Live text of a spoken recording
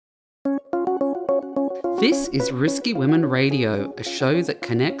This is Risky Women Radio, a show that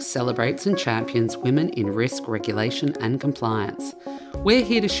connects, celebrates and champions women in risk, regulation and compliance. We're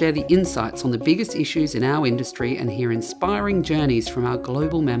here to share the insights on the biggest issues in our industry and hear inspiring journeys from our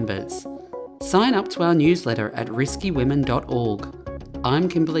global members. Sign up to our newsletter at riskywomen.org. I'm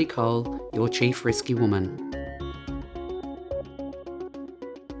Kimberley Cole, your Chief Risky Woman.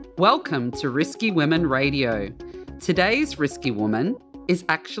 Welcome to Risky Women Radio. Today's Risky Woman is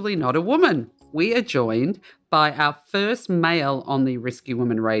actually not a woman. We are joined by our first male on the Risky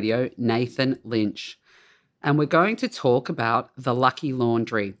Women Radio, Nathan Lynch. And we're going to talk about the lucky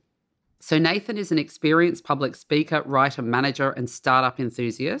laundry. So Nathan is an experienced public speaker, writer, manager, and startup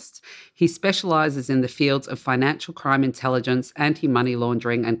enthusiast. He specialises in the fields of financial crime intelligence, anti-money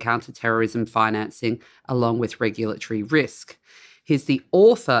laundering, and counter-terrorism financing, along with regulatory risk. He's the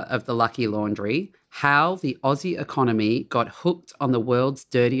author of The Lucky Laundry, How the Aussie Economy Got Hooked on the World's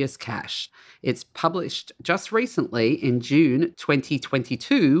Dirtiest Cash. It's published just recently in June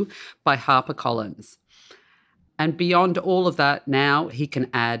 2022 by HarperCollins. And beyond all of that, now he can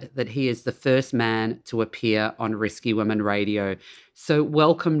add that he is the first man to appear on Risky Women Radio. So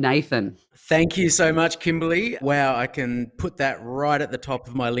welcome, Nathan. Thank you so much, Kimberley. Wow, I can put that right at the top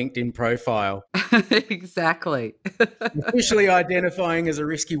of my LinkedIn profile. Exactly. Officially identifying as a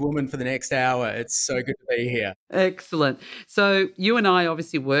risky woman for the next hour. It's so good to be here. Excellent. So you and I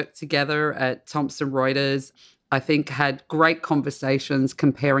obviously worked together at Thomson Reuters. I think had great conversations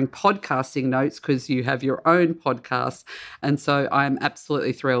comparing podcasting notes because you have your own podcast. And so I'm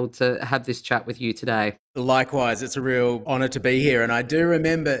absolutely thrilled to have this chat with you today. Likewise, it's a real honour to be here. And I do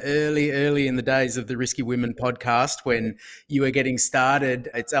remember early in the days of the Risky Women podcast when you were getting started.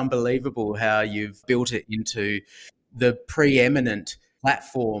 It's unbelievable how you've built it into the preeminent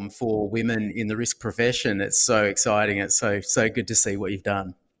platform for women in the risk profession. It's so exciting. It's so good to see what you've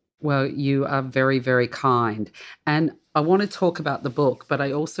done. Well, you are very, very kind. And I want to talk about the book, but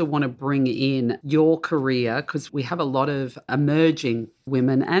I also want to bring in your career because we have a lot of emerging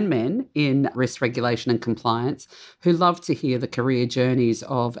women and men in risk regulation and compliance who love to hear the career journeys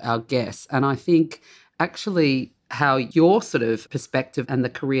of our guests. And I think actually how your sort of perspective and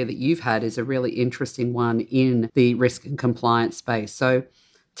the career that you've had is a really interesting one in the risk and compliance space. So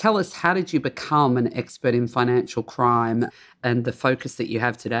tell us, how did you become an expert in financial crime and the focus that you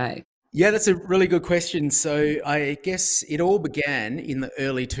have today? Yeah, that's a really good question. So I guess it all began in the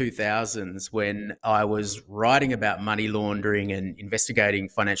early 2000s when I was writing about money laundering and investigating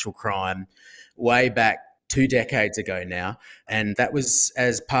financial crime way back 2 decades ago now. And that was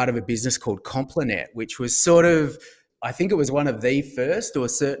as part of a business called Complinet, which was sort of, I think it was one of the first or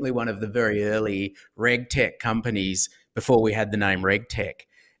certainly one of the very early RegTech companies before we had the name RegTech.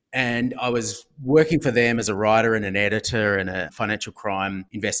 And I was working for them as a writer and an editor and a financial crime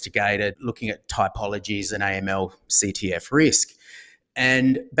investigator, looking at typologies and AML CTF risk.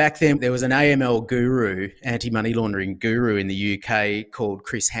 And back then there was an AML guru, anti-money laundering guru in the UK called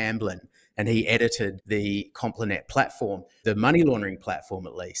Chris Hamblin, and he edited the Complinet platform, the money laundering platform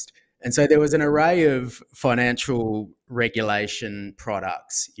at least. And so there was an array of financial regulation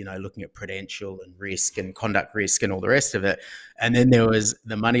products, you know, looking at prudential and risk and conduct risk and all the rest of it. And then there was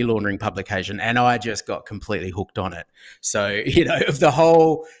the money laundering publication, and I just got completely hooked on it. So, you know, of the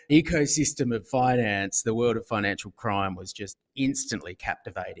whole ecosystem of finance, the world of financial crime was just instantly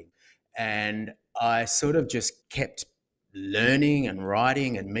captivating. And I sort of just kept learning and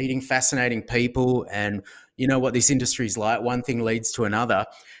writing and meeting fascinating people. And you know what this industry is like, one thing leads to another.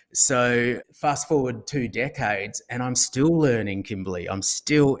 So fast forward 2 decades and I'm still learning, Kimberley. I'm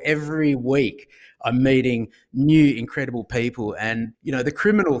still, every week, I'm meeting new incredible people. And, you know, the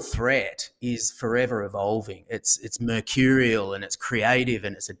criminal threat is forever evolving. It's mercurial and it's creative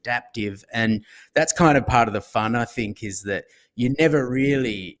and it's adaptive. And that's kind of part of the fun, I think, is that you never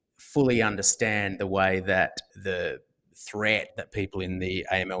really fully understand the way that the threat that people in the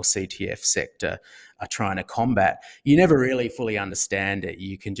AML CTF sector are trying to combat. You never really fully understand it.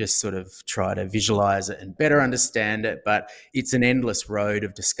 You can just sort of try to visualize it and better understand it, but it's an endless road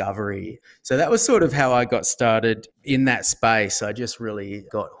of discovery. So that was sort of how I got started in that space. I just really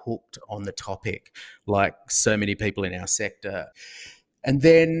got hooked on the topic, like so many people in our sector. And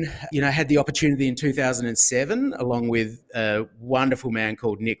then, you know, I had the opportunity in 2007, along with a wonderful man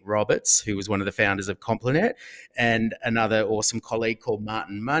called Nick Roberts, who was one of the founders of Complinet, and another awesome colleague called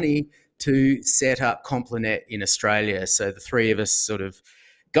Martin Money, to set up Complinet in Australia. So the three of us sort of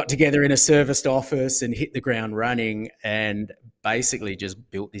got together in a serviced office and hit the ground running and basically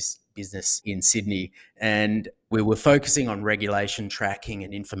just built this business in Sydney. And we were focusing on regulation tracking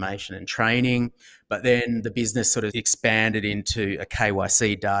and information and training. But then the business sort of expanded into a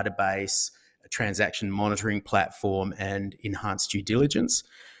KYC database, a transaction monitoring platform and enhanced due diligence.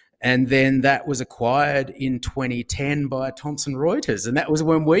 And then that was acquired in 2010 by Thomson Reuters. And that was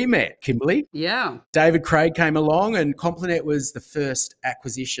when we met, Kimberley. Yeah. David Craig came along, and Complinet was the first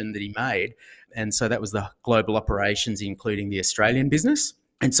acquisition that he made. And so that was the global operations, including the Australian business.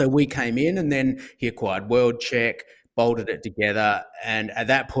 And so we came in, and then he acquired WorldCheck, bolted it together. And at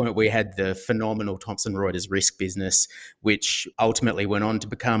that point, we had the phenomenal Thomson Reuters risk business, which ultimately went on to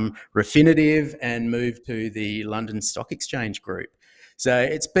become Refinitiv and moved to the London Stock Exchange Group. So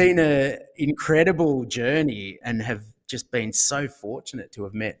it's been an incredible journey, and have just been so fortunate to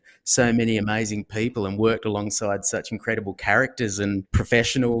have met so many amazing people and worked alongside such incredible characters and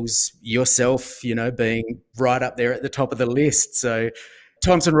professionals, yourself, being right up there at the top of the list. So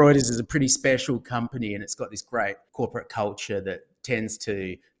Thomson Reuters is a pretty special company, and it's got this great corporate culture that tends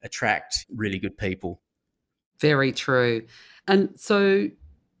to attract really good people. Very true. And so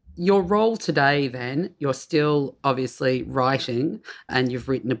your role today, then, you're still obviously writing and you've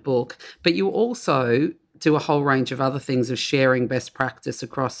written a book, but you also do a whole range of other things of sharing best practice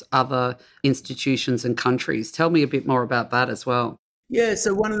across other institutions and countries. Tell me a bit more about that as well. Yeah,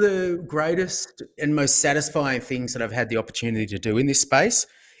 so one of the greatest and most satisfying things that I've had the opportunity to do in this space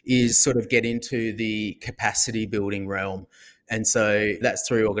is sort of get into the capacity building realm. And so that's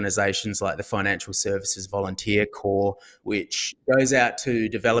through organisations like the Financial Services Volunteer Corps, which goes out to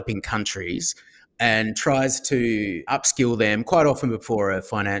developing countries and tries to upskill them, quite often before a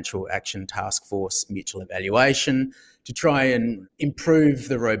financial action task force mutual evaluation, to try and improve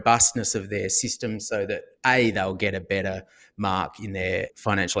the robustness of their system so that they'll get a better mark in their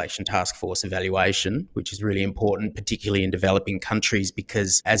financial action task force evaluation, which is really important, particularly in developing countries,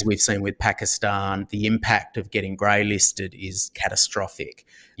 because as we've seen with Pakistan, the impact of getting grey listed is catastrophic.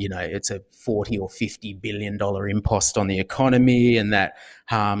 It's a $40 or $50 billion impost on the economy, and that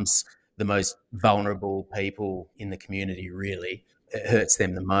harms the most vulnerable people in the community, really. It hurts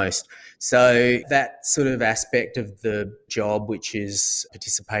them the most. So that sort of aspect of the job, which is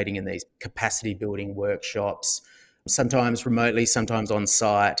participating in these capacity building workshops, sometimes remotely, sometimes on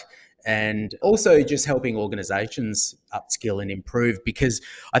site, and also just helping organisations upskill and improve, because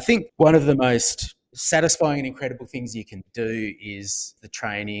I think one of the most satisfying and incredible things you can do is the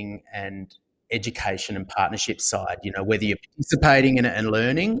training and education and partnership side, whether you're participating in it and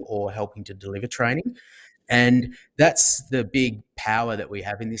learning or helping to deliver training. And that's the big power that we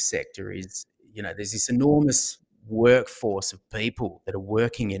have in this sector is, there's this enormous workforce of people that are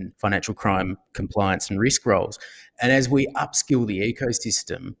working in financial crime compliance and risk roles. And as we upskill the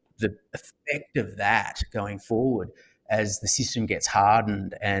ecosystem, the effect of that going forward, as the system gets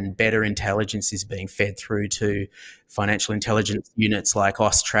hardened and better intelligence is being fed through to financial intelligence units like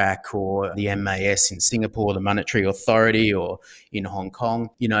AUSTRAC or the MAS in Singapore, the Monetary Authority, or in Hong Kong,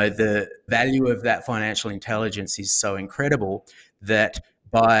 the value of that financial intelligence is so incredible that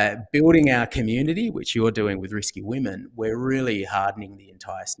by building our community, which you're doing with Risky Women, we're really hardening the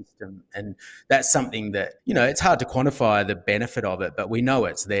entire system. And that's something that, it's hard to quantify the benefit of it, but we know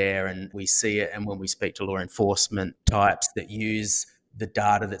it's there and we see it. And when we speak to law enforcement types that use the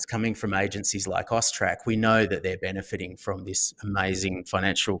data that's coming from agencies like AUSTRAC, we know that they're benefiting from this amazing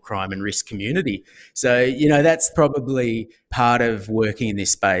financial crime and risk community. So, that's probably part of working in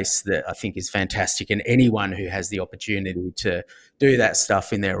this space that I think is fantastic. And anyone who has the opportunity to do that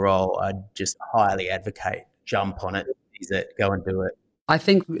stuff in their role, I'd just highly advocate, jump on it, use it, go and do it. I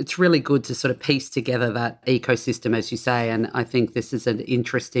think it's really good to sort of piece together that ecosystem, as you say, and I think this is an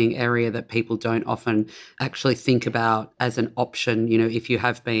interesting area that people don't often actually think about as an option. If you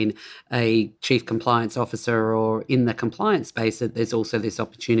have been a chief compliance officer or in the compliance space, that there's also this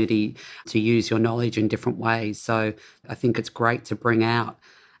opportunity to use your knowledge in different ways. So I think it's great to bring out.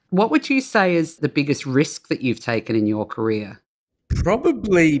 What would you say is the biggest risk that you've taken in your career?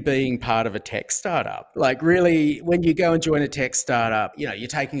 Probably being part of a tech startup. Like really, when you go and join a tech startup, you're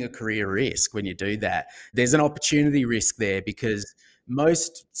taking a career risk when you do that. There's an opportunity risk there because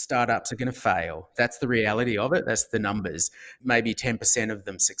most startups are going to fail. That's the reality of it. That's the numbers. Maybe 10% of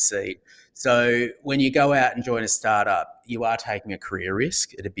them succeed. So when you go out and join a startup, you are taking a career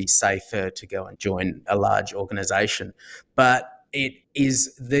risk. It'd be safer to go and join a large organization. But it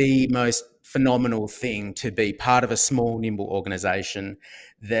is the most phenomenal thing to be part of a small, nimble organization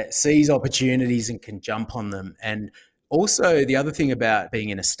that sees opportunities and can jump on them. And also the other thing about being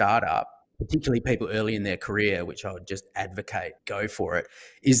in a startup, particularly people early in their career, which I would just advocate, go for it,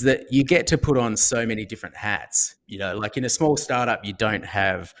 is that you get to put on so many different hats. Like in a small startup, you don't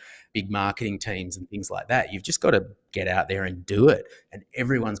have big marketing teams and things like that. You've just got to get out there and do it. And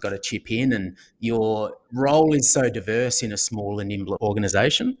everyone's got to chip in. And your role is so diverse in a small and nimble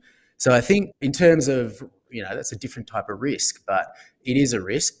organization. So I think in terms of, that's a different type of risk, but it is a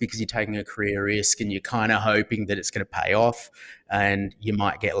risk because you're taking a career risk and you're kind of hoping that it's going to pay off, and you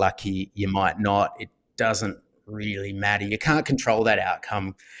might get lucky, you might not. It doesn't really matter. You can't control that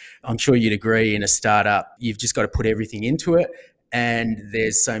outcome. I'm sure you'd agree, in a startup, you've just got to put everything into it. And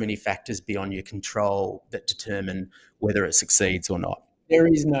there's so many factors beyond your control that determine whether it succeeds or not. There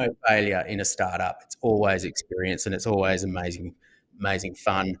is no failure in a startup. It's always experience, and it's always amazing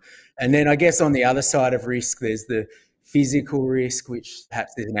fun. And then I guess on the other side of risk, there's the physical risk, which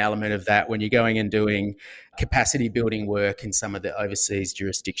perhaps there's an element of that when you're going and doing capacity building work in some of the overseas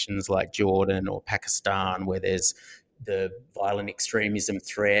jurisdictions like Jordan or Pakistan, where there's the violent extremism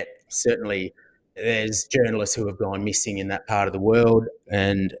threat. Certainly there's journalists who have gone missing in that part of the world,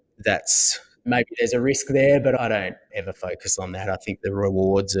 and that's maybe there's a risk there, but I don't ever focus on that. I think the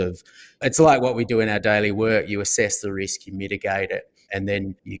rewards of it's like what we do in our daily work. You assess the risk, you mitigate it, and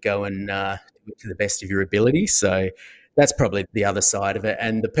then you go and do it to the best of your ability. So that's probably the other side of it.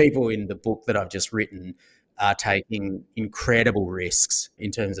 And the people in the book that I've just written are taking incredible risks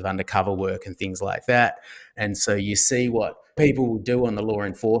in terms of undercover work and things like that. And so you see what people do on the law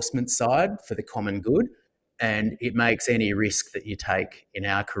enforcement side for the common good, and it makes any risk that you take in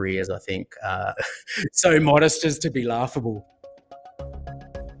our careers, I think, so modest as to be laughable.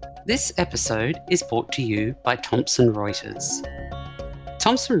 This episode is brought to you by Thomson Reuters.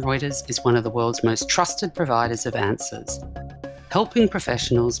 Thomson Reuters is one of the world's most trusted providers of answers, helping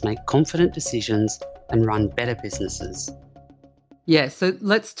professionals make confident decisions and run better businesses. Yeah, so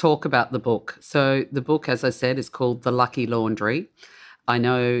let's talk about the book. So the book, as I said, is called The Lucky Laundry. I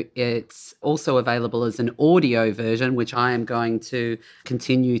know it's also available as an audio version, which I am going to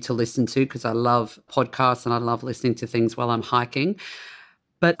continue to listen to because I love podcasts and I love listening to things while I'm hiking.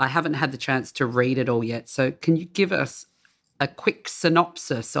 But I haven't had the chance to read it all yet. So can you give us a quick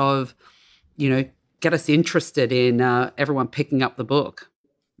synopsis of, get us interested in everyone picking up the book?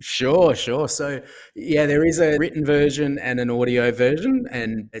 Sure. So, yeah, there is a written version and an audio version.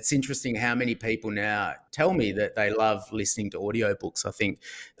 And it's interesting how many people now tell me that they love listening to audiobooks. I think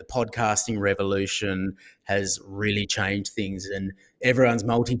the podcasting revolution has really changed things, and everyone's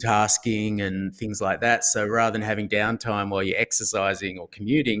multitasking and things like that. So rather than having downtime while you're exercising or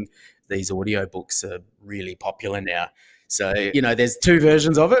commuting, these audiobooks are really popular now. So, there's two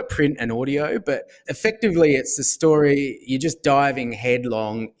versions of it, print and audio, but effectively it's the story, you're just diving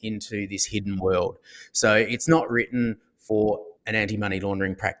headlong into this hidden world. So it's not written for an anti-money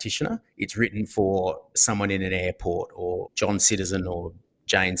laundering practitioner. It's written for someone in an airport or John Citizen or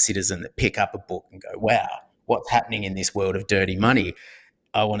Jane Citizen that pick up a book and go, wow, what's happening in this world of dirty money?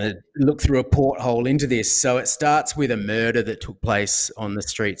 I want to look through a porthole into this. So it starts with a murder that took place on the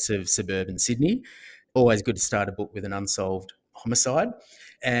streets of suburban Sydney. Always good to start a book with an unsolved homicide.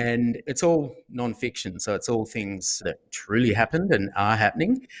 And it's all non-fiction. So it's all things that truly happened and are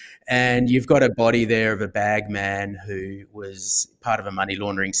happening. And you've got a body there of a bag man who was part of a money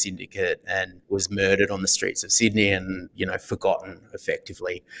laundering syndicate and was murdered on the streets of Sydney and, forgotten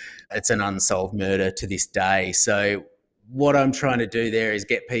effectively. It's an unsolved murder to this day. So what I'm trying to do there is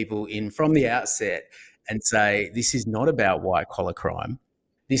get people in from the outset and say, this is not about white collar crime.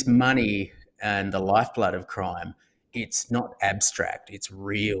 This money and the lifeblood of crime, it's not abstract, it's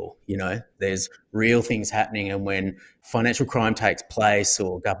real. There's real things happening, and when financial crime takes place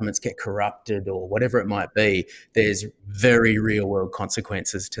or governments get corrupted or whatever it might be, there's very real world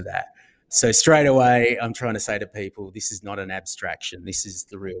consequences to that. So straight away, I'm trying to say to people, this is not an abstraction, this is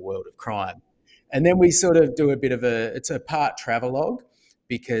the real world of crime. And then we sort of do it's a part travelogue,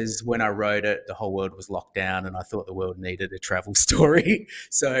 because when I wrote it, the whole world was locked down and I thought the world needed a travel story.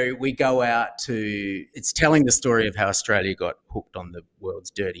 So we go out it's telling the story of how Australia got hooked on the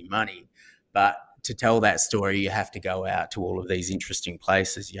world's dirty money. But to tell that story, you have to go out to all of these interesting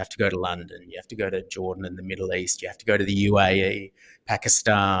places. You have to go to London, you have to go to Jordan and the Middle East, you have to go to the UAE,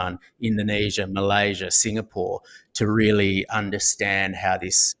 Pakistan, Indonesia, Malaysia, Singapore, to really understand how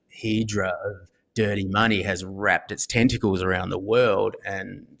this hydra of dirty money has wrapped its tentacles around the world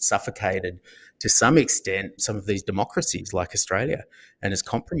and suffocated to some extent some of these democracies like Australia and has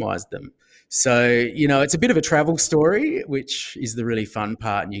compromised them. So, it's a bit of a travel story, which is the really fun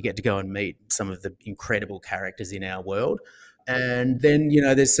part, and you get to go and meet some of the incredible characters in our world. And then,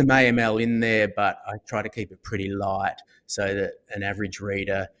 there's some AML in there, but I try to keep it pretty light so that an average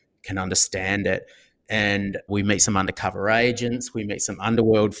reader can understand it. And we meet some undercover agents, we meet some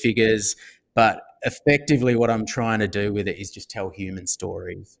underworld figures. But effectively what I'm trying to do with it is just tell human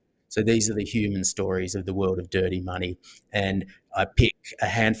stories. So these are the human stories of the world of dirty money. And I pick a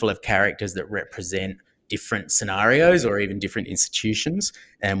handful of characters that represent different scenarios or even different institutions,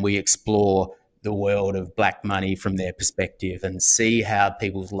 and we explore the world of black money from their perspective and see how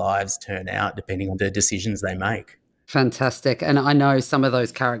people's lives turn out depending on the decisions they make. Fantastic. And I know some of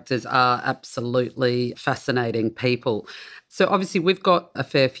those characters are absolutely fascinating people. So, obviously, we've got a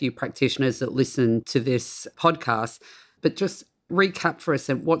fair few practitioners that listen to this podcast, but just recap for us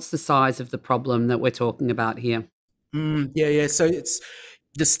what's the size of the problem that we're talking about here? Yeah. So it's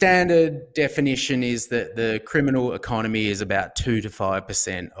the standard definition is that the criminal economy is about 2 to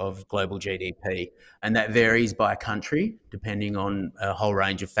 5% of global GDP, and that varies by country depending on a whole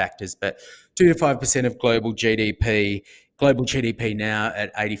range of factors. But 2 to 5% of global GDP now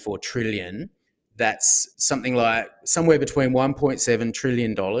at 84 trillion. That's something like somewhere between $1.7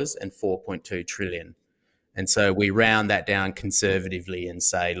 trillion and $4.2 trillion. And so we round that down conservatively and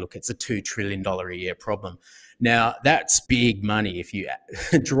say, look, it's a $2 trillion a year problem. Now, that's big money. If you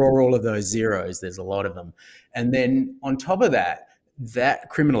draw all of those zeros, there's a lot of them. And then on top of that, that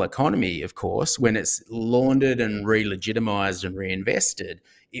criminal economy, of course, when it's laundered and re-legitimized and reinvested,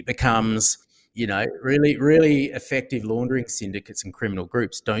 it becomes, really, really effective laundering syndicates and criminal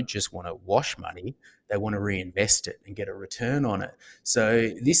groups don't just want to wash money. They want to reinvest it and get a return on it.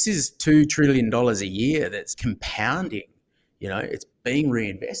 So this is $2 trillion a year that's compounding. It's being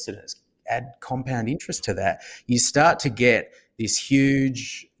reinvested and it's add compound interest to that. You start to get this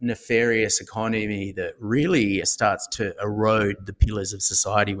huge nefarious economy that really starts to erode the pillars of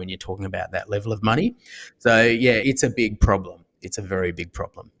society when you're talking about that level of money. So, yeah, it's a big problem. It's a very big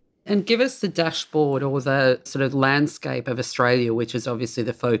problem. And give us the dashboard or the sort of landscape of Australia, which is obviously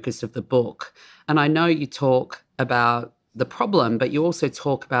the focus of the book. And I know you talk about the problem, but you also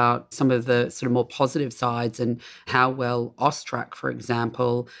talk about some of the sort of more positive sides and how well AUSTRAC, for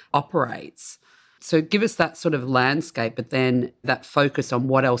example, operates. So give us that sort of landscape, but then that focus on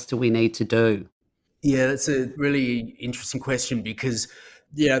what else do we need to do? Yeah, that's a really interesting question because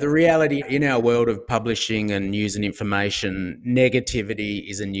the reality in our world of publishing and news and information, negativity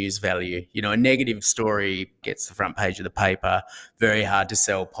is a news value. A negative story gets the front page of the paper, very hard to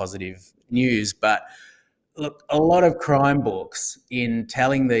sell positive news. But look, a lot of crime books, in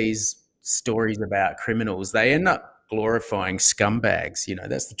telling these stories about criminals, they end up glorifying scumbags.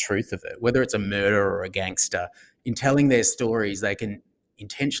 That's the truth of it. Whether it's a murderer or a gangster, in telling their stories, they can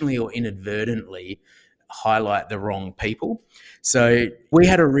intentionally or inadvertently highlight the wrong people. So we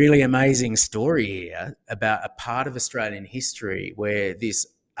had a really amazing story here about a part of Australian history where this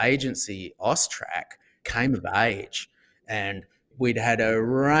agency, AUSTRAC, came of age, and we'd had a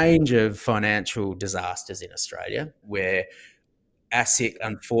range of financial disasters in Australia where ASIC,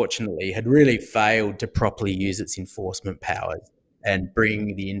 unfortunately, had really failed to properly use its enforcement powers and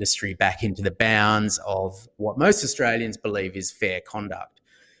bring the industry back into the bounds of what most Australians believe is fair conduct.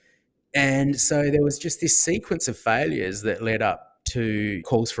 And so there was just this sequence of failures that led up to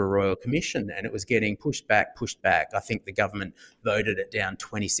calls for a royal commission, and it was getting pushed back. I think the government voted it down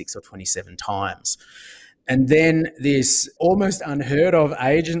 26 or 27 times. And then this almost unheard of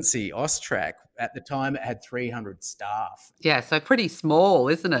agency, AUSTRAC, at the time it had 300 staff. Yeah, so pretty small,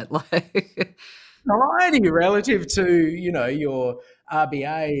 isn't it? Tiny relative to, your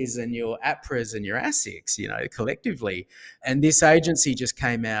RBAs and your APRAs and your ASICs, collectively. And this agency just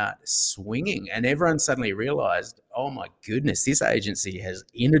came out swinging, and everyone suddenly realised, oh my goodness, this agency has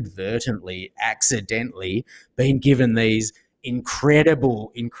inadvertently, accidentally been given these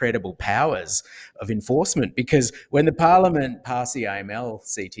incredible powers of enforcement. Because when the Parliament passed the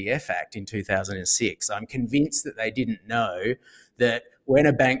AML-CTF Act in 2006, I'm convinced that they didn't know that when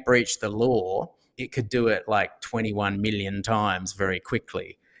a bank breached the law, it could do it like 21 million times very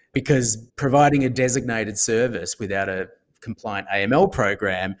quickly, because providing a designated service without a compliant AML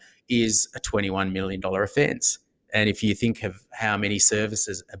program is a $21 million offence. And if you think of how many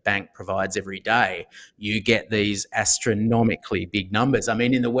services a bank provides every day, you get these astronomically big numbers. I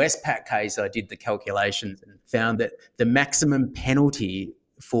mean, in the Westpac case, I did the calculations and found that the maximum penalty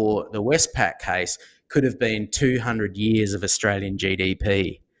for the Westpac case could have been 200 years of Australian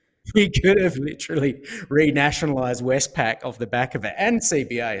GDP. You could have literally renationalised Westpac off the back of it, and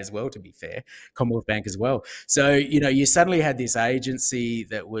CBA as well, to be fair, Commonwealth Bank as well. So, you suddenly had this agency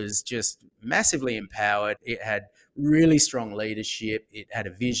that was just massively empowered. It had really strong leadership. It had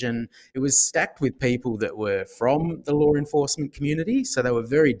a vision. It was stacked with people that were from the law enforcement community. So they were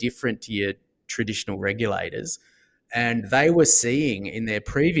very different to your traditional regulators. And they were seeing in their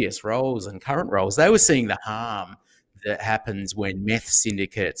previous roles and current roles, they were seeing the harm that happens when meth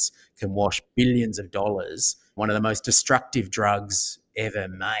syndicates can wash billions of dollars, one of the most destructive drugs ever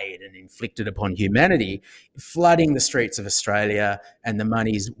made and inflicted upon humanity, flooding the streets of Australia, and the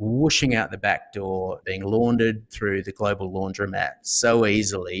money's whooshing out the back door, being laundered through the global laundromat so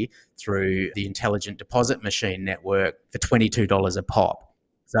easily through the intelligent deposit machine network for $22 a pop.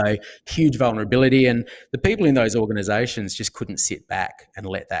 So huge vulnerability, and the people in those organizations just couldn't sit back and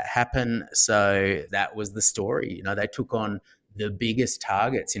let that happen. So that was the story. You know, they took on the biggest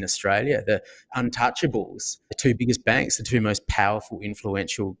targets in Australia, the untouchables, the two biggest banks, the two most powerful,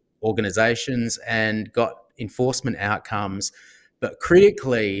 influential organizations, and got enforcement outcomes. But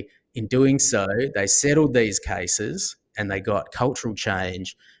critically, in doing so, they settled these cases and they got cultural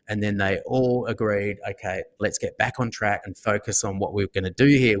change. And then they all agreed, okay, let's get back on track and focus on what we're going to do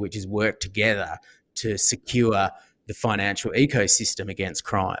here, which is work together to secure the financial ecosystem against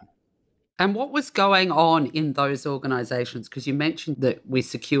crime. And what was going on in those organisations? Because you mentioned that we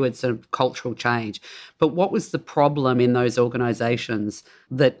secured sort of cultural change, but what was the problem in those organisations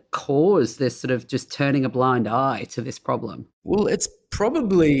that caused this sort of just turning a blind eye to this problem? Well, it's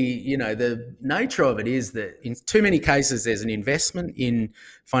probably, you know, the nature of it is that in too many cases there's an investment in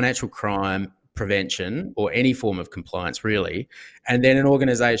financial crime prevention or any form of compliance really, and then an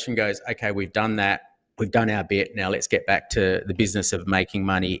organisation goes, okay, we've done that. We've done our bit. Now let's get back to the business of making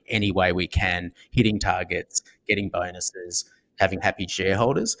money any way we can, hitting targets, getting bonuses, having happy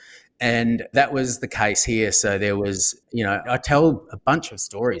shareholders. And that was the case here. So there was, you know, I tell a bunch of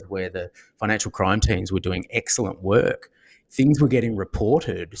stories where the financial crime teams were doing excellent work. Things were getting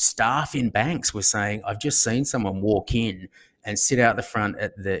reported. Staff in banks were saying, I've just seen someone walk in and sit out the front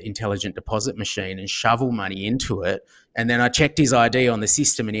at the intelligent deposit machine and shovel money into it. And then I checked his ID on the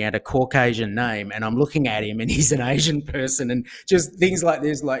system and he had a Caucasian name, and I'm looking at him and he's an Asian person, and just things like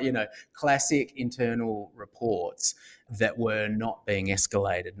this, like, you know, classic internal reports that were not being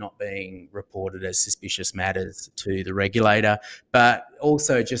escalated, not being reported as suspicious matters to the regulator, but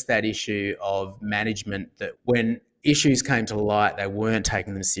also just that issue of management, that when issues came to light, they weren't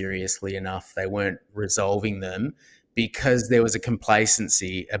taking them seriously enough, they weren't resolving them, because there was a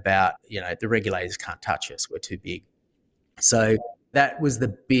complacency about, you know, the regulators can't touch us, we're too big. So that was the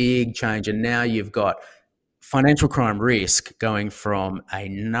big change. And now you've got financial crime risk going from a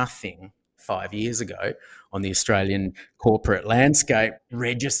nothing 5 years ago on the Australian corporate landscape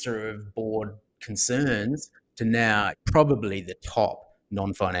register of board concerns to now probably the top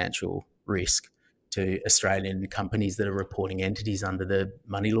non-financial risk to Australian companies that are reporting entities under the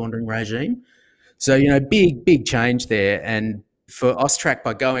money laundering regime. So, you know, big change there. And for AUSTRAC,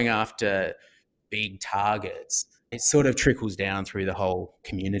 by going after big targets, it sort of trickles down through the whole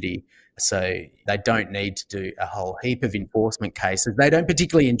community. So they don't need to do a whole heap of enforcement cases. They don't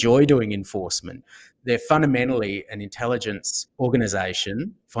particularly enjoy doing enforcement. They're fundamentally an intelligence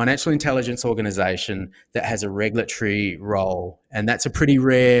organisation, financial intelligence organisation that has a regulatory role. And that's a pretty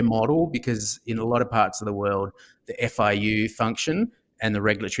rare model, because in a lot of parts of the world, the FIU function and the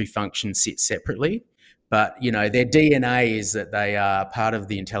regulatory function sit separately. But, you know, their DNA is that they are part of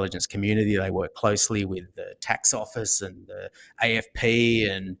the intelligence community. They work closely with the tax office and the AFP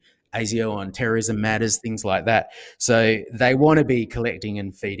and ASIO on terrorism matters, things like that. So they want to be collecting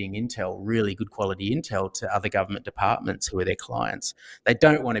and feeding intel, really good quality intel, to other government departments who are their clients. They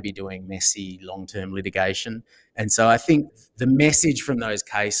don't want to be doing messy long-term litigation. And so I think the message from those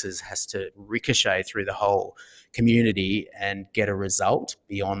cases has to ricochet through the whole community and get a result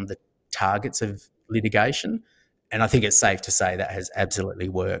beyond the targets of litigation. And I think it's safe to say that has absolutely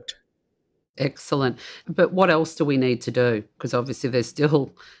worked. Excellent. But what else do we need to do? Because obviously there's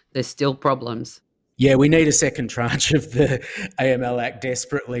still problems. Yeah, we need a second tranche of the AML Act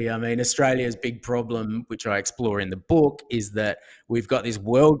desperately. I mean, Australia's big problem, which I explore in the book, is that we've got this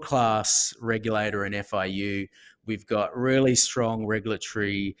world-class regulator in FIU. We've got really strong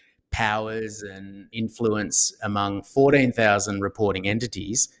regulatory powers and influence among 14,000 reporting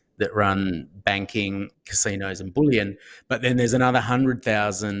entities that run banking, casinos and bullion. But then there's another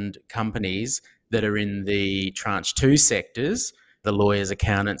 100,000 companies that are in the tranche 2 sectors, the lawyers,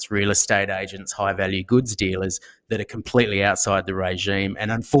 accountants, real estate agents, high value goods dealers, that are completely outside the regime. And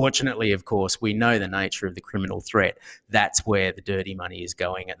unfortunately, of course, we know the nature of the criminal threat. That's where the dirty money is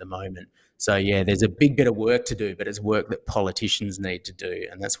going at the moment. So yeah, there's a big bit of work to do, but it's work that politicians need to do.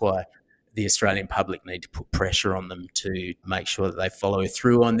 And that's why the Australian public need to put pressure on them to make sure that they follow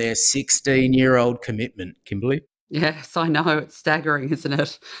through on their 16-year-old commitment, Kimberley. Yes, I know. It's staggering, isn't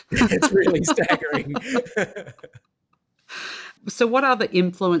it? It's really staggering. So what other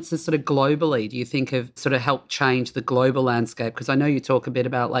influences sort of globally do you think have sort of helped change the global landscape? Because I know you talk a bit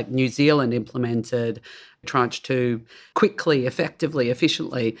about like New Zealand implemented tranche 2 quickly, effectively,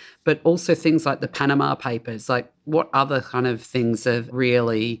 efficiently, but also things like the Panama Papers. Like, what other kind of things have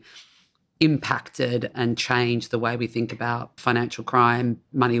really impacted and changed the way we think about financial crime,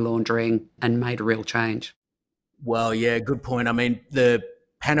 money laundering, and made a real change? Well, yeah, good point. I mean, the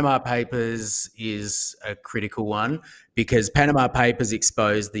Panama Papers is a critical one because Panama Papers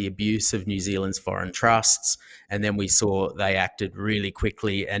exposed the abuse of New Zealand's foreign trusts. And then we saw they acted really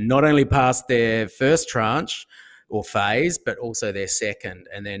quickly and not only passed their first tranche or phase, but also their second,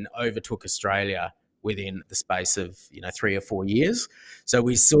 and then overtook Australia within the space of 3 or 4 years. So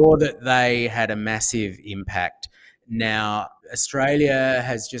we saw that they had a massive impact. Now, Australia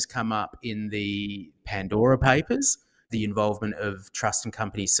has just come up in the Pandora Papers, the involvement of trust and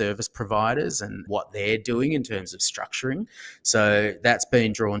company service providers and what they're doing in terms of structuring. So that's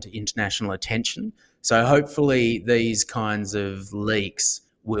been drawn to international attention. So hopefully these kinds of leaks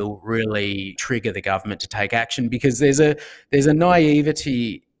will really trigger the government to take action, because there's a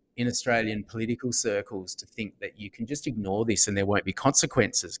naivety in Australian political circles to think that you can just ignore this and there won't be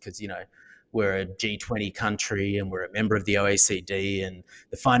consequences because, we're a G20 country and we're a member of the OECD, and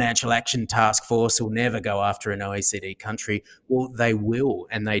the Financial Action Task Force will never go after an OECD country. Well, they will,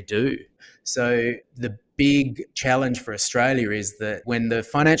 and they do. So the big challenge for Australia is that when the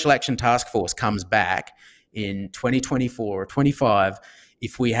Financial Action Task Force comes back in 2024 or 25,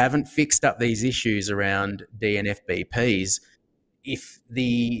 if we haven't fixed up these issues around DNFBPs, if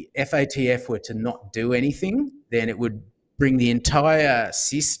the FATF were to not do anything, then it would bring the entire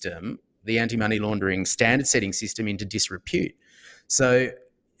system, the anti-money laundering standard setting system, into disrepute. So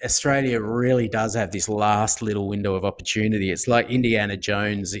Australia really does have this last little window of opportunity. It's like Indiana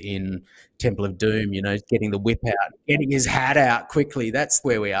Jones in Temple of Doom, getting the whip out, getting his hat out quickly. That's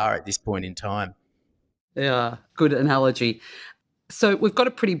where we are at this point in time. Yeah, good analogy. So we've got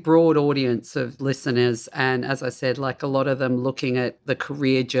a pretty broad audience of listeners, and as I said, like a lot of them looking at the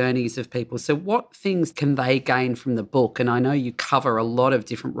career journeys of people. So what things can they gain from the book? And I know you cover a lot of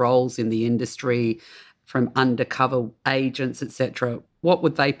different roles in the industry, from undercover agents, etc. What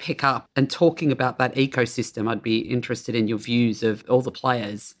would they pick up? And talking about that ecosystem, I'd be interested in your views of all the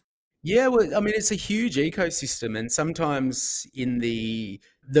players. Yeah, well, I mean, it's a huge ecosystem, and sometimes in the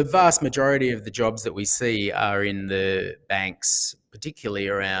vast majority of the jobs that we see are in the banks, particularly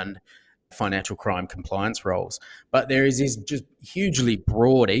around financial crime compliance roles. But there is this just hugely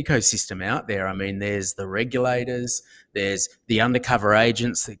broad ecosystem out there. I mean, there's the regulators, there's the undercover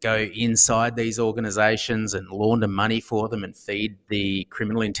agents that go inside these organisations and launder money for them and feed the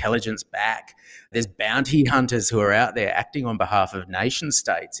criminal intelligence back. There's bounty hunters who are out there acting on behalf of nation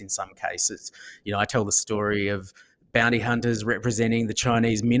states in some cases. I tell the story of bounty hunters representing the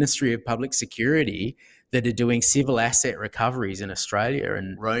Chinese Ministry of Public Security that are doing civil asset recoveries in Australia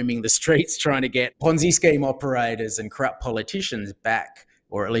and roaming the streets trying to get Ponzi scheme operators and corrupt politicians back,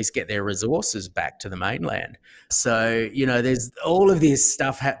 or at least get their resources back to the mainland. So, there's all of this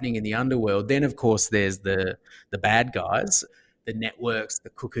stuff happening in the underworld. Then, of course, there's the bad guys, the networks, the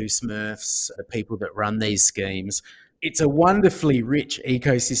cuckoo smurfs, the people that run these schemes. It's a wonderfully rich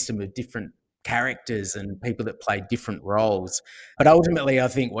ecosystem of different characters and people that play different roles. But ultimately, I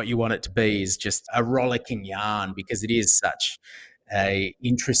think what you want it to be is just a rollicking yarn, because it is such a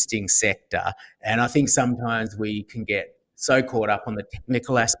interesting sector. And I think sometimes we can get so caught up on the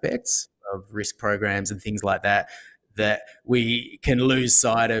technical aspects of risk programs and things like that, that we can lose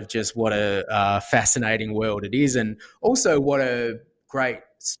sight of just what a fascinating world it is, and also what a great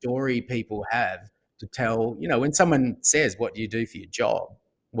story people have to tell. When someone says, "What do you do for your job?"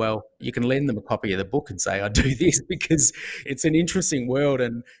 Well, you can lend them a copy of the book and say, "I do this," because it's an interesting world.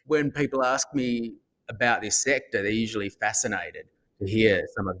 And when people ask me about this sector, they're usually fascinated to hear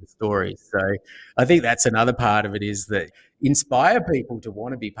some of the stories. So I think that's another part of it, is that inspire people to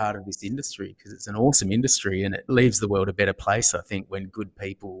want to be part of this industry, because it's an awesome industry and it leaves the world a better place, I think, when good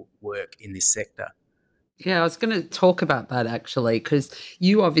people work in this sector. Yeah, I was going to talk about that actually, because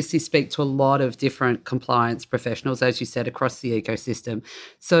you obviously speak to a lot of different compliance professionals, as you said, across the ecosystem.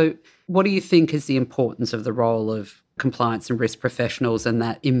 So what do you think is the importance of the role of compliance and risk professionals and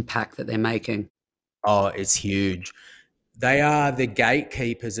that impact that they're making? Oh, it's huge. They are the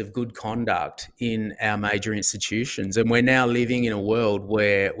gatekeepers of good conduct in our major institutions. And we're now living in a world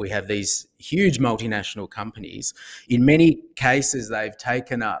where we have these huge multinational companies. In many cases, they've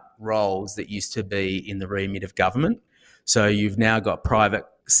taken up roles that used to be in the remit of government. So you've now got private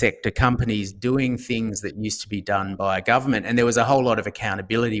sector companies doing things that used to be done by government. And there was a whole lot of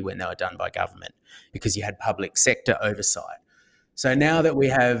accountability when they were done by government, because you had public sector oversight. So now that we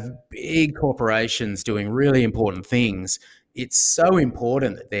have big corporations doing really important things, it's so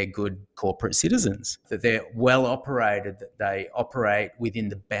important that they're good corporate citizens, that they're well operated, that they operate within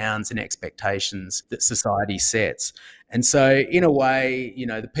the bounds and expectations that society sets. And so, in a way,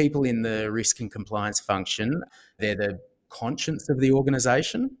 the people in the risk and compliance function, they're the conscience of the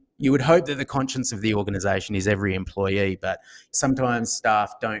organisation. You would hope that the conscience of the organisation is every employee, but sometimes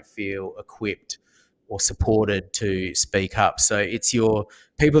staff don't feel equipped or supported to speak up. So it's your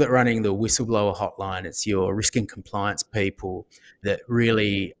people that are running the whistleblower hotline, it's your risk and compliance people that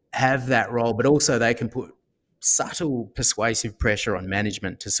really have that role, but also they can put subtle persuasive pressure on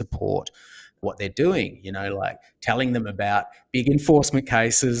management to support what they're doing, like telling them about big enforcement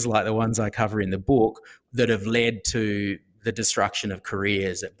cases like the ones I cover in the book that have led to the destruction of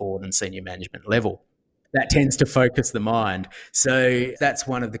careers at board and senior management level. That tends to focus the mind. So that's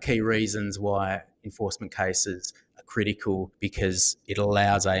one of the key reasons why enforcement cases are critical, because it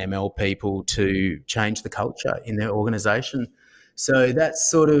allows AML people to change the culture in their organisation. So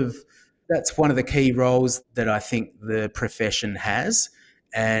that's one of the key roles that I think the profession has.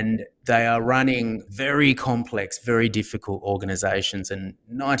 And they are running very complex, very difficult organisations, and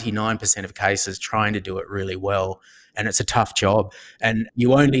 99% of cases trying to do it really well. And it's a tough job. And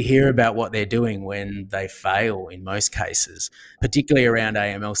you only hear about what they're doing when they fail in most cases, particularly around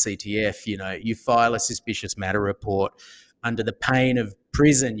AML CTF. You file a suspicious matter report under the pain of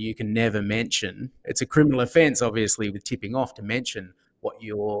prison. You can never mention, it's a criminal offence, obviously, with tipping off, to mention what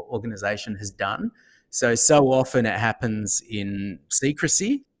your organisation has done. So often it happens in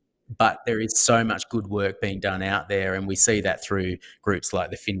secrecy, but there is so much good work being done out there, and we see that through groups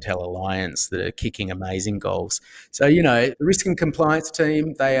like the Fintel Alliance that are kicking amazing goals. So, the risk and compliance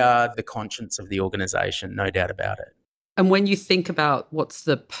team, they are the conscience of the organisation, no doubt about it. And when you think about what's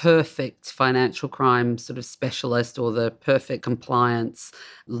the perfect financial crime sort of specialist or the perfect compliance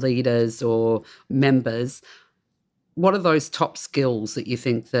leaders or members, what are those top skills that you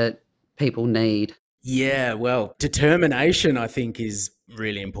think that people need? Yeah, well, determination, I think, is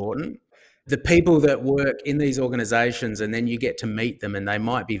really important. The people that work in these organisations, and then you get to meet them, and they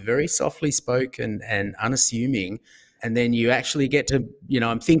might be very softly spoken and unassuming, and then you actually get to,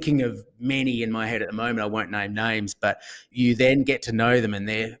 I'm thinking of many in my head at the moment, I won't name names, but you then get to know them, and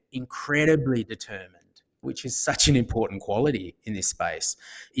they're incredibly determined, which is such an important quality in this space.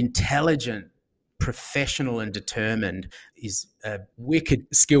 Intelligent, professional and determined is a wicked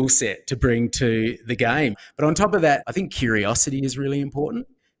skill set to bring to the game. But on top of that, I think curiosity is really important,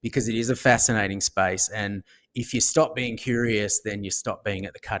 because it is a fascinating space. And if you stop being curious, then you stop being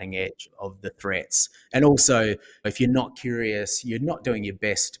at the cutting edge of the threats. And also, if you're not curious, you're not doing your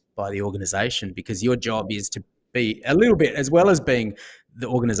best by the organisation, because your job is to be a little bit, as well as being the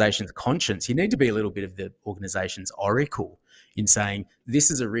organisation's conscience, you need to be a little bit of the organisation's oracle in saying, this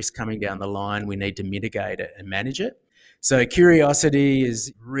is a risk coming down the line, we need to mitigate it and manage it. So curiosity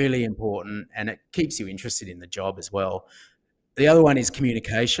is really important, and it keeps you interested in the job as well. The other one is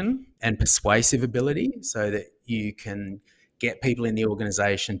communication and persuasive ability, so that you can get people in the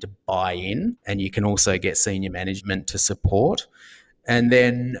organisation to buy in, and you can also get senior management to support. And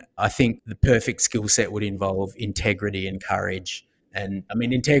then I think the perfect skill set would involve integrity and courage. And I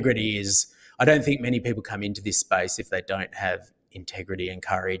mean, integrity is, I don't think many people come into this space if they don't have integrity and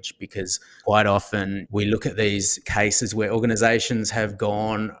courage, because quite often we look at these cases where organisations have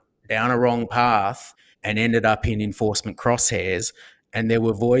gone down a wrong path and ended up in enforcement crosshairs, and there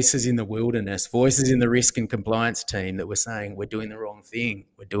were voices in the wilderness, voices in the risk and compliance team that were saying, we're doing the wrong thing,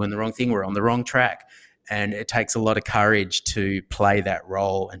 we're on the wrong track. And it takes a lot of courage to play that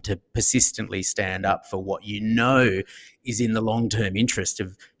role and to persistently stand up for what is in the long-term interest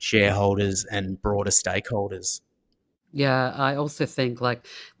of shareholders and broader stakeholders. Yeah, I also think like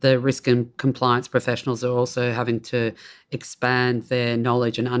the risk and compliance professionals are also having to expand their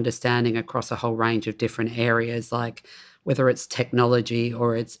knowledge and understanding across a whole range of different areas, like whether it's technology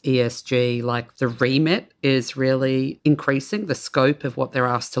or it's ESG, like the remit is really increasing. The scope of what they're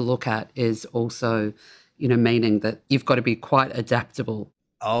asked to look at is also, meaning that you've got to be quite adaptable.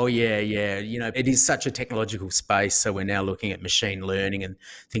 Oh, yeah. It is such a technological space. So we're now looking at machine learning and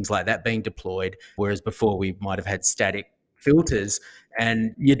things like that being deployed, whereas before we might have had static filters.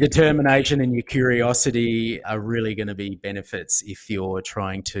 And your determination and your curiosity are really going to be benefits if you're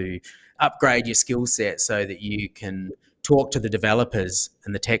trying to upgrade your skill set so that you can talk to the developers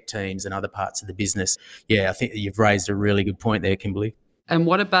and the tech teams and other parts of the business. Yeah, I think you've raised a really good point there, Kimberley. And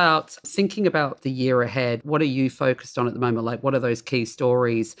what about thinking about the year ahead? What are you focused on at the moment? Like, what are those key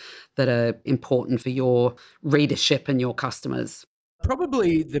stories that are important for your readership and your customers?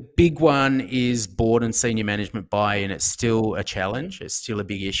 Probably the big one is board and senior management buy-in. It's still a challenge. It's still a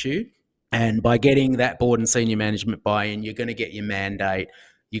big issue. And by getting that board and senior management buy-in, you're going to get your mandate,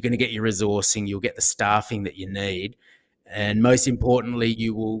 you're going to get your resourcing, you'll get the staffing that you need. And most importantly,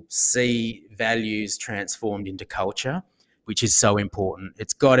 you will see values transformed into culture, which is so important.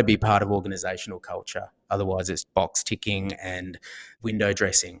 It's got to be part of organisational culture. Otherwise, it's box ticking and window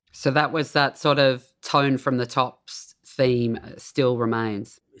dressing. So that was that sort of tone from the tops theme still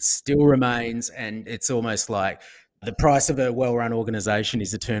remains. It still remains, and it's almost like the price of a well-run organisation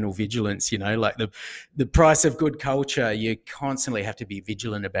is eternal vigilance, like the price of good culture, you constantly have to be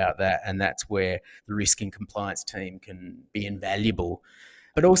vigilant about that, and that's where the risk and compliance team can be invaluable.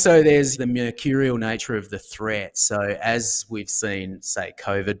 But also there's the mercurial nature of the threat. So as we've seen, say,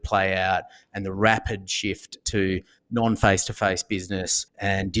 COVID play out and the rapid shift to non-face-to-face business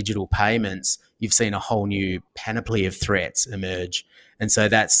and digital payments, you've seen a whole new panoply of threats emerge. And so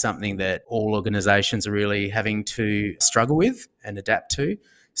that's something that all organisations are really having to struggle with and adapt to.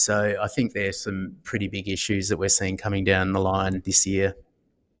 So I think there's some pretty big issues that we're seeing coming down the line this year.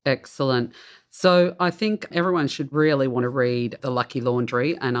 Excellent. So I think everyone should really want to read The Lucky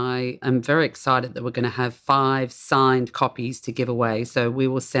Laundry, and I am very excited that we're going to have 5 signed copies to give away. So we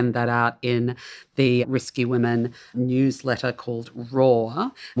will send that out in the Risky Women newsletter called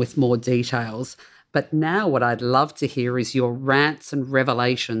Raw with more details. But now what I'd love to hear is your rants and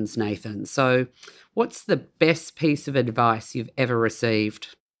revelations, Nathan. So what's the best piece of advice you've ever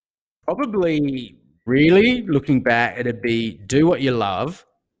received? Probably, really, looking back, it'd be do what you love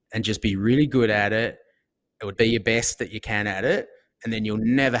and just be really good at it. It would be your best that you can at it, and then you'll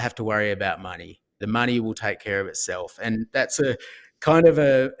never have to worry about money. The money will take care of itself. And that's a kind of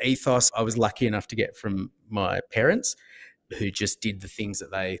a ethos I was lucky enough to get from my parents, who just did the things that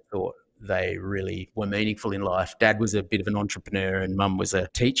they thought they really were meaningful in life. Dad was a bit of an entrepreneur and mum was a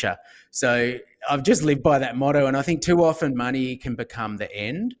teacher. So I've just lived by that motto. And I think too often money can become the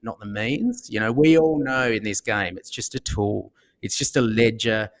end, not the means. We all know in this game, it's just a tool. It's just a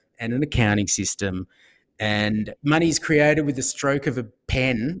ledger and an accounting system. And money is created with the stroke of a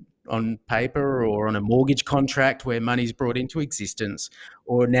pen on paper or on a mortgage contract where money's brought into existence,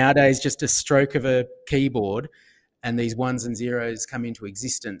 or nowadays just a stroke of a keyboard and these ones and zeros come into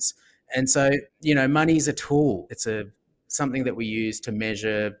existence. And so, money is a tool. It's something that we use to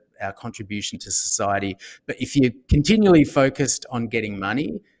measure our contribution to society. But if you're continually focused on getting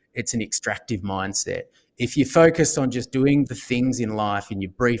money, it's an extractive mindset. If you're focused on just doing the things in life, in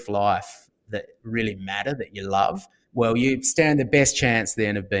your brief life, that really matter, that you love, well, you stand the best chance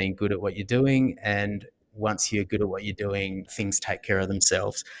then of being good at what you're doing. And once you're good at what you're doing, things take care of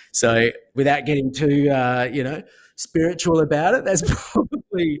themselves. So without getting too, spiritual about it, that's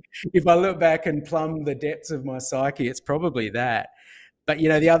probably, if I look back and plumb the depths of my psyche, it's probably that. But,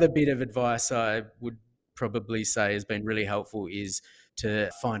 the other bit of advice I would probably say has been really helpful is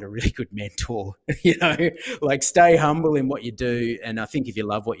to find a really good mentor, like stay humble in what you do. And I think if you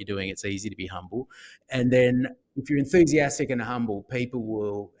love what you're doing, it's easy to be humble. And then if you're enthusiastic and humble, people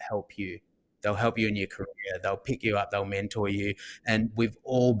will help you. They'll help you in your career. They'll pick you up. They'll mentor you. And we've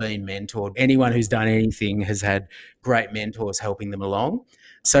all been mentored. Anyone who's done anything has had great mentors helping them along.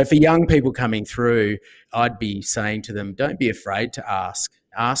 So for young people coming through, I'd be saying to them, don't be afraid to ask.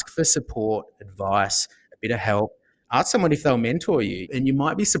 Ask for support, advice, a bit of help. Ask someone if they'll mentor you. And you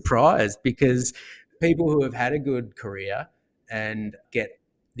might be surprised, because people who have had a good career and get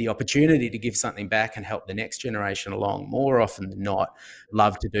the opportunity to give something back and help the next generation along, more often than not,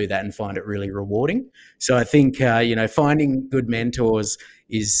 love to do that and find it really rewarding. So I think, finding good mentors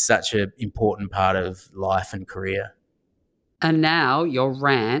is such an important part of life and career. And now your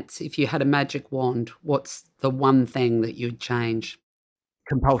rant, if you had a magic wand, what's the one thing that you'd change?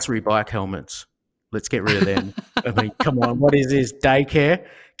 Compulsory bike helmets. Let's get rid of them. I mean, come on, what is this, daycare?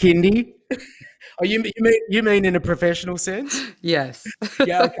 Kindy? Oh, you mean in a professional sense? Yes.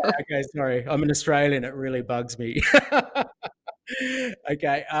 Yeah, okay, sorry. I'm an Australian. It really bugs me.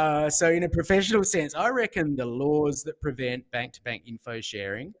 Okay, so in a professional sense, I reckon the laws that prevent bank-to-bank info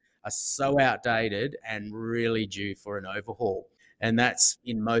sharing are so outdated and really due for an overhaul. And that's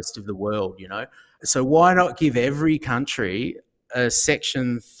in most of the world, So why not give every country a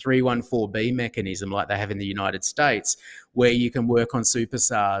Section 314B mechanism like they have in the United States, where you can work on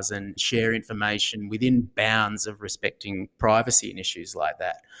superstars and share information within bounds of respecting privacy and issues like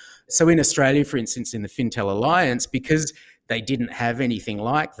that. So in Australia, for instance, in the Fintel Alliance, because they didn't have anything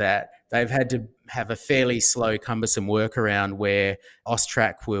like that, they've had to have a fairly slow, cumbersome workaround where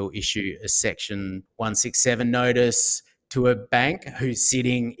AUSTRAC will issue a Section 167 notice to a bank who's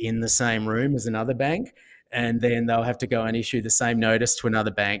sitting in the same room as another bank. and then they'll have to go and issue the same notice to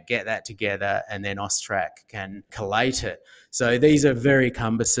another bank, get that together, and then AUSTRAC can collate it. So these are very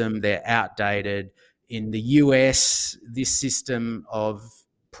cumbersome. They're outdated. In the US, this system of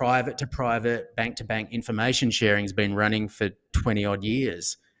private to private, bank to bank information sharing has been running for 20 odd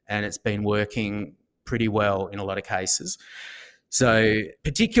years, and it's been working pretty well in a lot of cases. So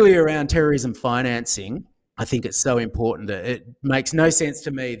particularly around terrorism financing, I think it's so important that it makes no sense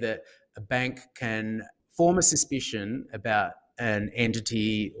to me that a bank can form a suspicion about an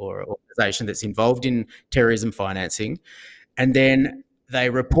entity or organisation that's involved in terrorism financing, and then they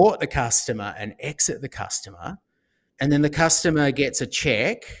report the customer and exit the customer, and then the customer gets a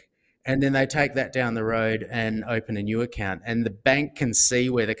check, and then they take that down the road and open a new account, and the bank can see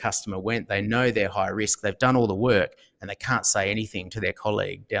where the customer went. They know they're high risk. They've done all the work, and they can't say anything to their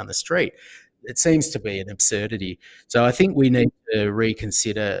colleague down the street. It seems to be an absurdity. So I think we need to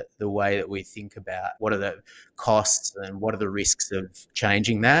reconsider the way that we think about what are the costs and what are the risks of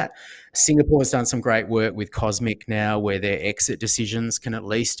changing that. Singapore's done some great work with Cosmic now, where their exit decisions can at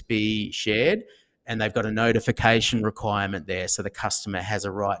least be shared, and they've got a notification requirement there, so the customer has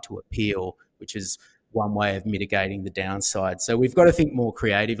a right to appeal, which is one way of mitigating the downside. So we've got to think more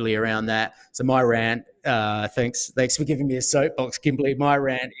creatively around that. So my rant, thanks for giving me a soapbox, Kimberley. My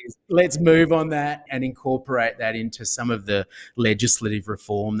rant is let's move on that and incorporate that into some of the legislative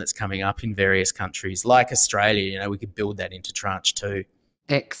reform that's coming up in various countries like Australia. We could build that into tranche 2.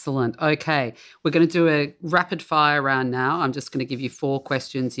 Excellent. Okay. We're going to do a rapid fire round now. I'm just going to give you 4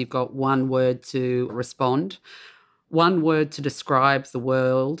 questions. You've got 1 word to respond. 1 word to describe the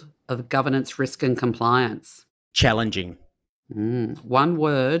world of governance, risk and compliance. Challenging. 1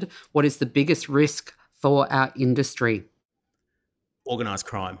 word. What is the biggest risk for our industry? Organised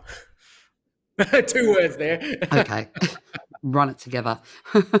crime. 2 words there. Okay. Run it together.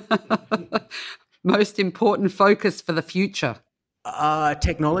 Most important focus for the future?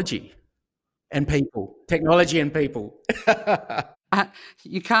 Technology and people. Technology and people.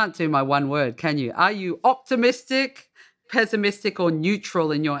 You can't do my 1 word, can you? Are you optimistic, pessimistic or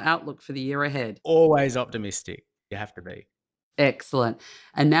neutral in your outlook for the year ahead? Always optimistic. You have to be. Excellent.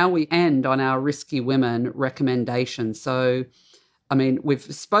 And now we end on our Risky Women recommendation. So, we've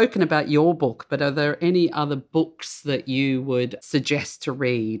spoken about your book, but are there any other books that you would suggest to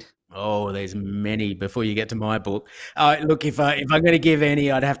read? Oh, there's many before you get to my book. Look, if I'm going to give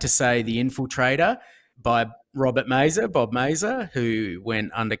any, I'd have to say The Infiltrator by Bob Mazur, who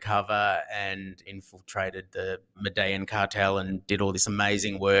went undercover and infiltrated the Medellin cartel and did all this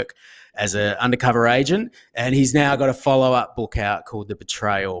amazing work as an undercover agent. And he's now got a follow-up book out called The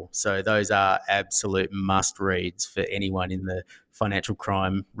Betrayal. So those are absolute must-reads for anyone in the financial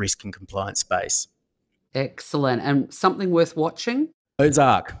crime, risk and compliance space. Excellent. And something worth watching?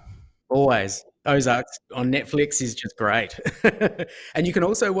 Ozark. Always. Ozark on Netflix is just great. And you can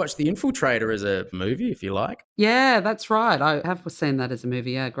also watch The Infiltrator as a movie if you like. Yeah, that's right. I have seen that as a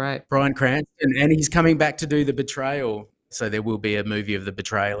movie. Yeah, great. Bryan Cranston, and he's coming back to do The Betrayal. So there will be a movie of The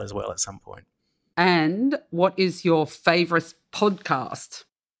Betrayal as well at some point. And what is your favourite podcast?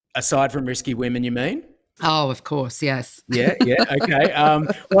 Aside from Risky Women, you mean? Oh, of course, yes. Yeah, okay.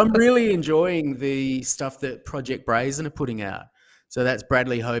 Well, I'm really enjoying the stuff that Project Brazen are putting out. So that's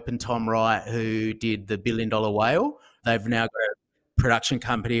Bradley Hope and Tom Wright, who did The $1 Billion Whale. They've now got a production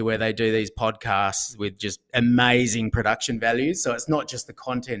company where they do these podcasts with just amazing production values. So it's not just the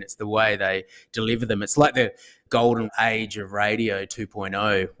content, it's the way they deliver them. It's like the golden age of radio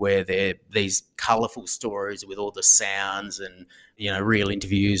 2.0, where they're these colourful stories with all the sounds and, real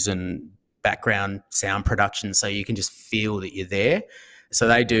interviews and background sound production, so you can just feel that you're there. So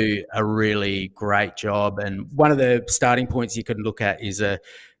they do a really great job. And one of the starting points you can look at is a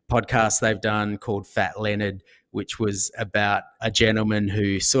podcast they've done called Fat Leonard, which was about a gentleman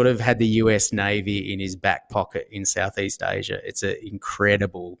who sort of had the US Navy in his back pocket in Southeast Asia. It's an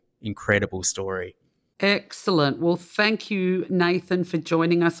incredible, incredible story. Excellent. Well, thank you, Nathan, for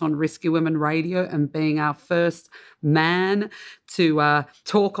joining us on Risky Women Radio and being our first man to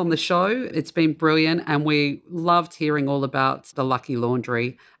talk on the show. It's been brilliant, and we loved hearing all about the Lucky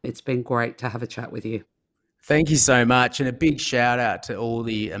Laundry. It's been great to have a chat with you. Thank you so much, and a big shout out to all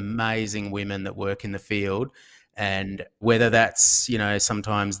the amazing women that work in the field. And whether that's,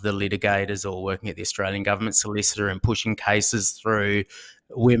 sometimes the litigators or working at the Australian government solicitor and pushing cases through,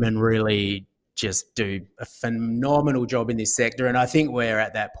 women really just do a phenomenal job in this sector. And I think we're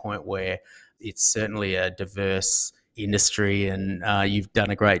at that point where it's certainly a diverse industry, and you've done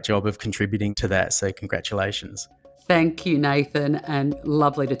a great job of contributing to that. So congratulations. Thank you, Nathan, and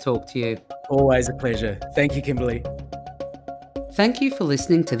lovely to talk to you. Always a pleasure. Thank you, Kimberley. Thank you for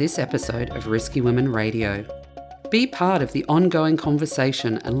listening to this episode of Risky Women Radio. Be part of the ongoing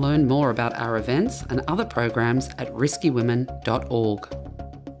conversation and learn more about our events and other programs at riskywomen.org.